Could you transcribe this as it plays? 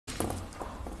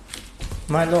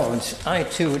My Lords, I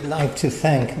too would like to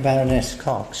thank Baroness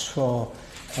Cox for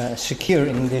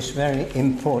securing this very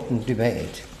important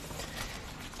debate.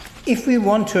 If we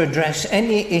want to address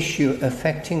any issue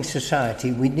affecting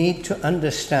society, we need to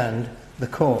understand the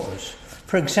cause.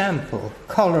 For example,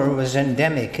 cholera was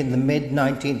endemic in the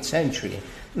mid-19th century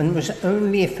and was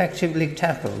only effectively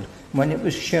tackled when it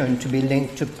was shown to be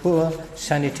linked to poor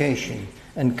sanitation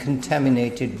and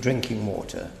contaminated drinking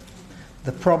water.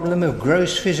 The problem of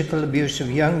gross physical abuse of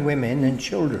young women and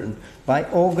children by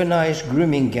organised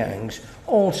grooming gangs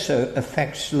also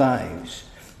affects lives.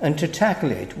 And to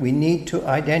tackle it, we need to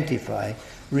identify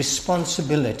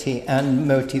responsibility and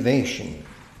motivation.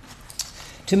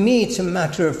 To me, it's a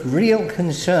matter of real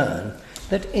concern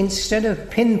that instead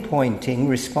of pinpointing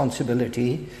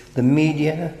responsibility, the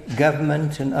media,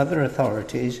 government and other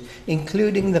authorities,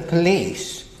 including the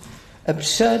police,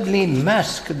 absurdly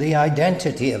mask the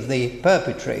identity of the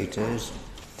perpetrators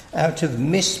out of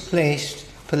misplaced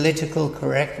political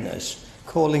correctness,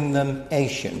 calling them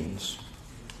Asians.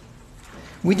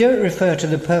 We don't refer to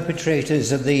the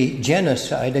perpetrators of the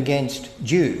genocide against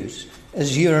Jews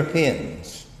as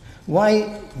Europeans.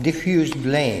 Why diffuse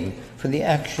blame for the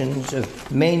actions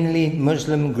of mainly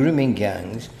Muslim grooming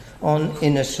gangs on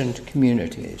innocent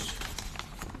communities?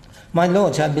 My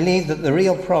Lords, I believe that the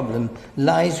real problem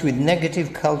lies with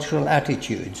negative cultural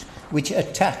attitudes which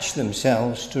attach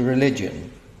themselves to religion.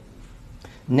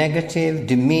 Negative,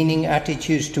 demeaning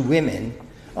attitudes to women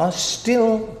are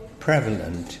still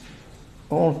prevalent,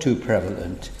 all too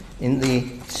prevalent, in the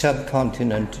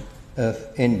subcontinent of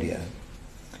India.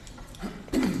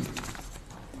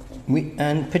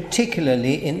 And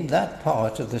particularly in that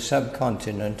part of the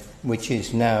subcontinent which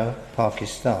is now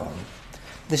Pakistan.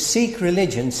 The Sikh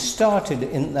religion started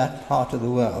in that part of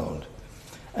the world,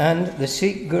 and the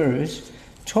Sikh gurus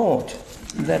taught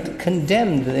that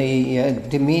condemned the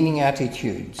demeaning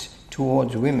attitudes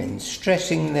towards women,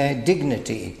 stressing their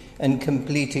dignity and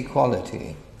complete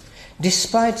equality.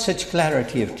 Despite such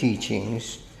clarity of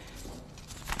teachings,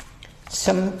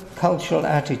 some cultural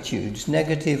attitudes,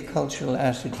 negative cultural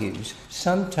attitudes,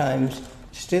 sometimes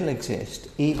still exist,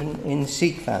 even in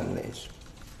Sikh families,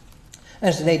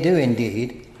 as they do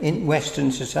indeed in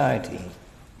Western society.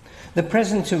 The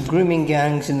presence of grooming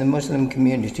gangs in the Muslim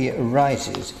community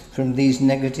arises from these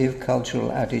negative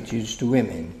cultural attitudes to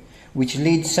women, which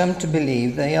leads some to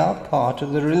believe they are part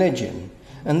of the religion,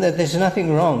 and that there's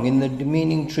nothing wrong in the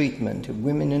demeaning treatment of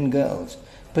women and girls,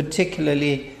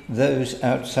 particularly those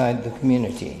outside the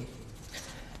community.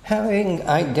 Having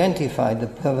identified the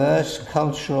perverse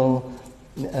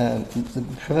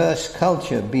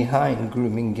culture behind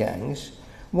grooming gangs,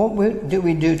 what do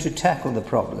we do to tackle the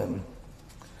problem?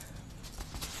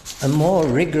 A more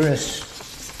rigorous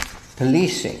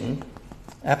policing,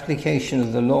 application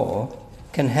of the law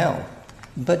can help,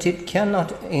 but it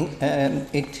cannot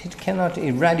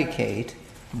eradicate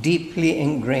deeply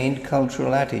ingrained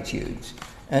cultural attitudes,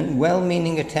 and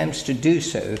well-meaning attempts to do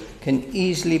so can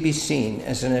easily be seen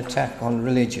as an attack on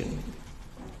religion.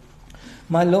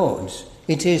 My Lords,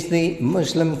 it is the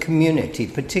Muslim community,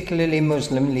 particularly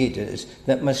Muslim leaders,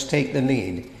 that must take the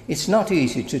lead. It's not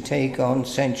easy to take on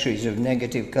centuries of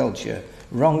negative culture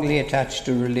wrongly attached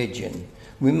to religion.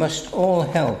 We must all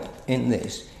help in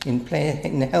this, in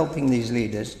helping these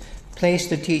leaders place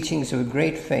the teachings of a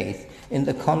great faith in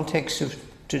the context of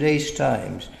today's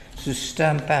times, to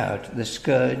stamp out the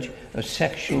scourge of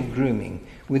sexual grooming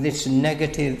with its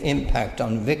negative impact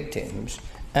on victims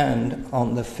and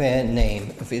on the fair name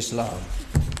of Islam.